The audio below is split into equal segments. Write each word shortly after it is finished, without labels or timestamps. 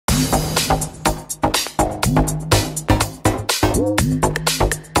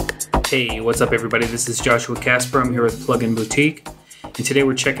Hey, what's up everybody? This is Joshua Casper. I'm here with Plugin Boutique, and today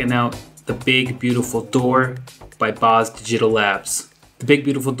we're checking out the Big Beautiful Door by Boz Digital Labs. The Big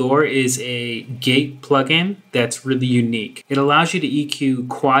Beautiful Door is a gate plugin that's really unique. It allows you to EQ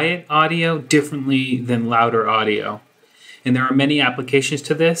quiet audio differently than louder audio. And there are many applications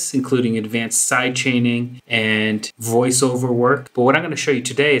to this, including advanced sidechaining and voiceover work. But what I'm going to show you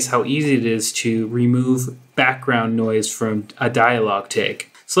today is how easy it is to remove background noise from a dialogue take.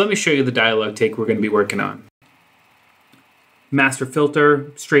 So let me show you the dialogue take we're going to be working on. Master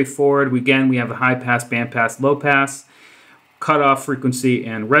filter, straightforward. Again, we have a high pass, band pass, low pass, cutoff frequency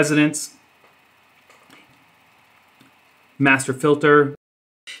and resonance. Master filter.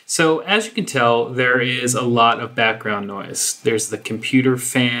 So as you can tell, there is a lot of background noise. There's the computer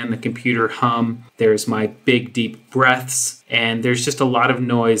fan, the computer hum, there's my big deep breaths, and there's just a lot of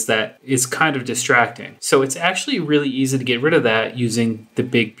noise that is kind of distracting. So it's actually really easy to get rid of that using the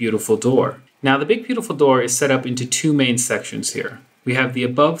Big Beautiful Door. Now the Big Beautiful Door is set up into two main sections here. We have the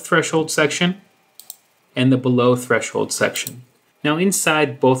above threshold section and the below threshold section. Now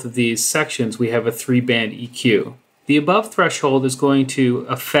inside both of these sections we have a 3-band EQ. The above threshold is going to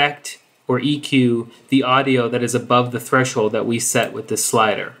affect or EQ the audio that is above the threshold that we set with this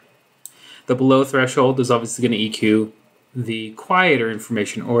slider. The below threshold is obviously going to EQ the quieter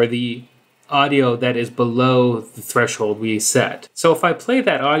information or the audio that is below the threshold we set. So if I play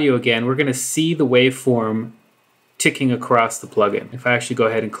that audio again, we're going to see the waveform ticking across the plugin. If I actually go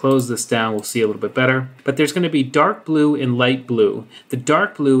ahead and close this down, we'll see a little bit better. But there's going to be dark blue and light blue. The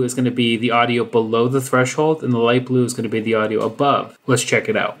dark blue is going to be the audio below the threshold, and the light blue is going to be the audio above. Let's check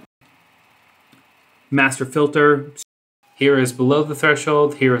it out. Master filter. Here is below the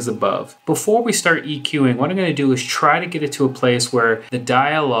threshold, here is above. Before we start EQing, what I'm going to do is try to get it to a place where the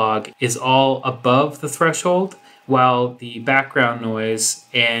dialogue is all above the threshold, while the background noise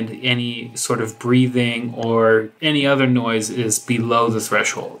and any sort of breathing or any other noise is below the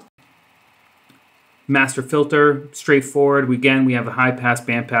threshold. Master filter, straightforward. Again, we have a high pass,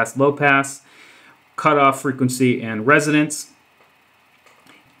 band pass, low pass, cutoff frequency and resonance.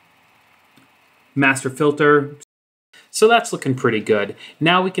 Master filter. So that's looking pretty good.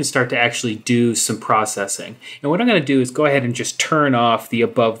 Now we can start to actually do some processing. And what I'm going to do is go ahead and just turn off the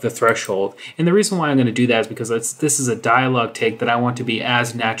above the threshold. And the reason why I'm going to do that is because this is a dialogue take that I want to be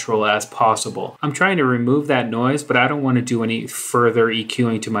as natural as possible. I'm trying to remove that noise, but I don't want to do any further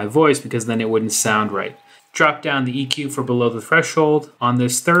EQing to my voice because then it wouldn't sound right. Drop down the EQ for below the threshold. On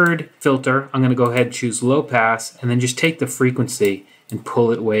this third filter, I'm going to go ahead and choose low pass and then just take the frequency and pull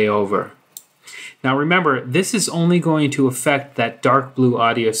it way over. Now remember, this is only going to affect that dark blue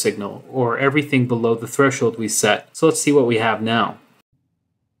audio signal or everything below the threshold we set. So let's see what we have now.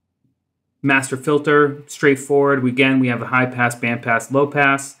 Master filter, straightforward. Again, we have a high pass, band pass, low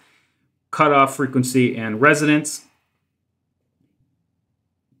pass, cutoff frequency and resonance.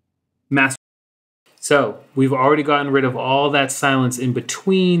 So we've already gotten rid of all that silence in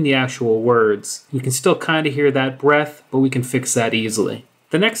between the actual words. You can still kind of hear that breath, but we can fix that easily.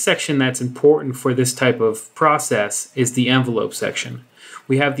 The next section that's important for this type of process is the envelope section.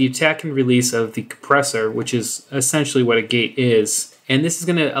 We have the attack and release of the compressor, which is essentially what a gate is. And this is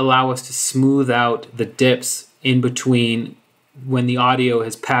going to allow us to smooth out the dips in between when the audio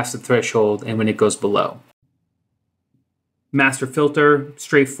has passed the threshold and when it goes below. Master filter,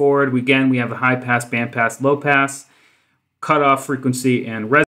 straightforward. Again, we have a high pass, band pass, low pass, cutoff frequency and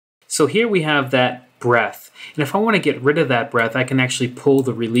resonance. So here we have that breath. And if I want to get rid of that breath, I can actually pull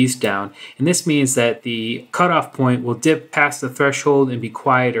the release down. And this means that the cutoff point will dip past the threshold and be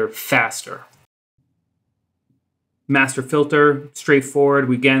quieter faster. Master filter,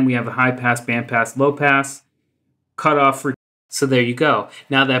 straightforward. Again, we have a high pass, band pass, low pass, cutoff. So there you go.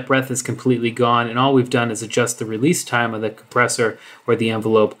 Now that breath is completely gone, and all we've done is adjust the release time of the compressor or the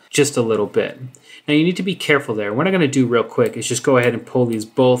envelope just a little bit. Now you need to be careful there. What I'm going to do real quick is just go ahead and pull these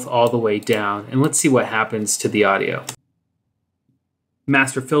both all the way down, and let's see what happens to the audio.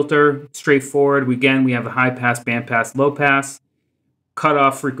 Master filter, straightforward. Again, we have a high pass, band pass, low pass,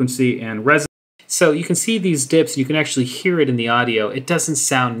 cutoff frequency and resonance. So you can see these dips, you can actually hear it in the audio. It doesn't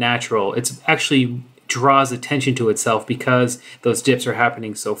sound natural. It's actually draws attention to itself because those dips are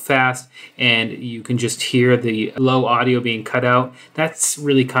happening so fast and you can just hear the low audio being cut out. That's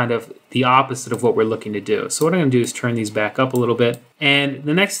really kind of the opposite of what we're looking to do. So what I'm going to do is turn these back up a little bit. And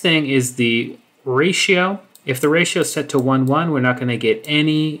the next thing is the ratio. If the ratio is set to 1:1, we're not going to get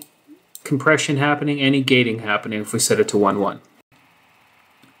any compression happening, any gating happening if we set it to 1:1.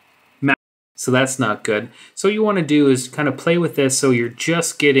 So that's not good. So what you want to do is kind of play with this so you're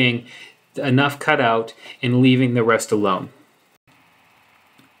just getting enough cut out and leaving the rest alone.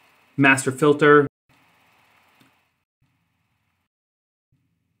 master filter,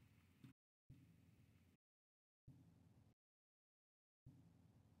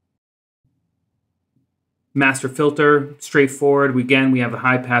 master filter, straightforward. Again, we have a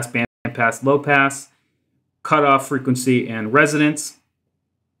high pass, band pass, low pass, cutoff frequency, and resonance.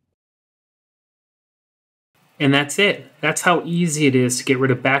 And that's it. That's how easy it is to get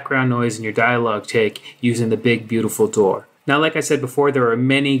rid of background noise in your dialogue take using the Big Beautiful Door. Now, like I said before, there are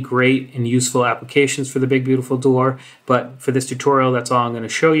many great and useful applications for the Big Beautiful Door, but for this tutorial, that's all I'm going to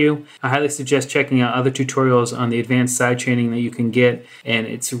show you. I highly suggest checking out other tutorials on the advanced sidechaining that you can get, and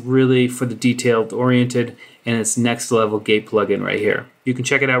it's really for the detailed oriented, and it's next level gate plugin right here. You can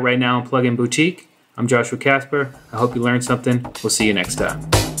check it out right now on Plugin Boutique. I'm Joshua Casper. I hope you learned something. We'll see you next time.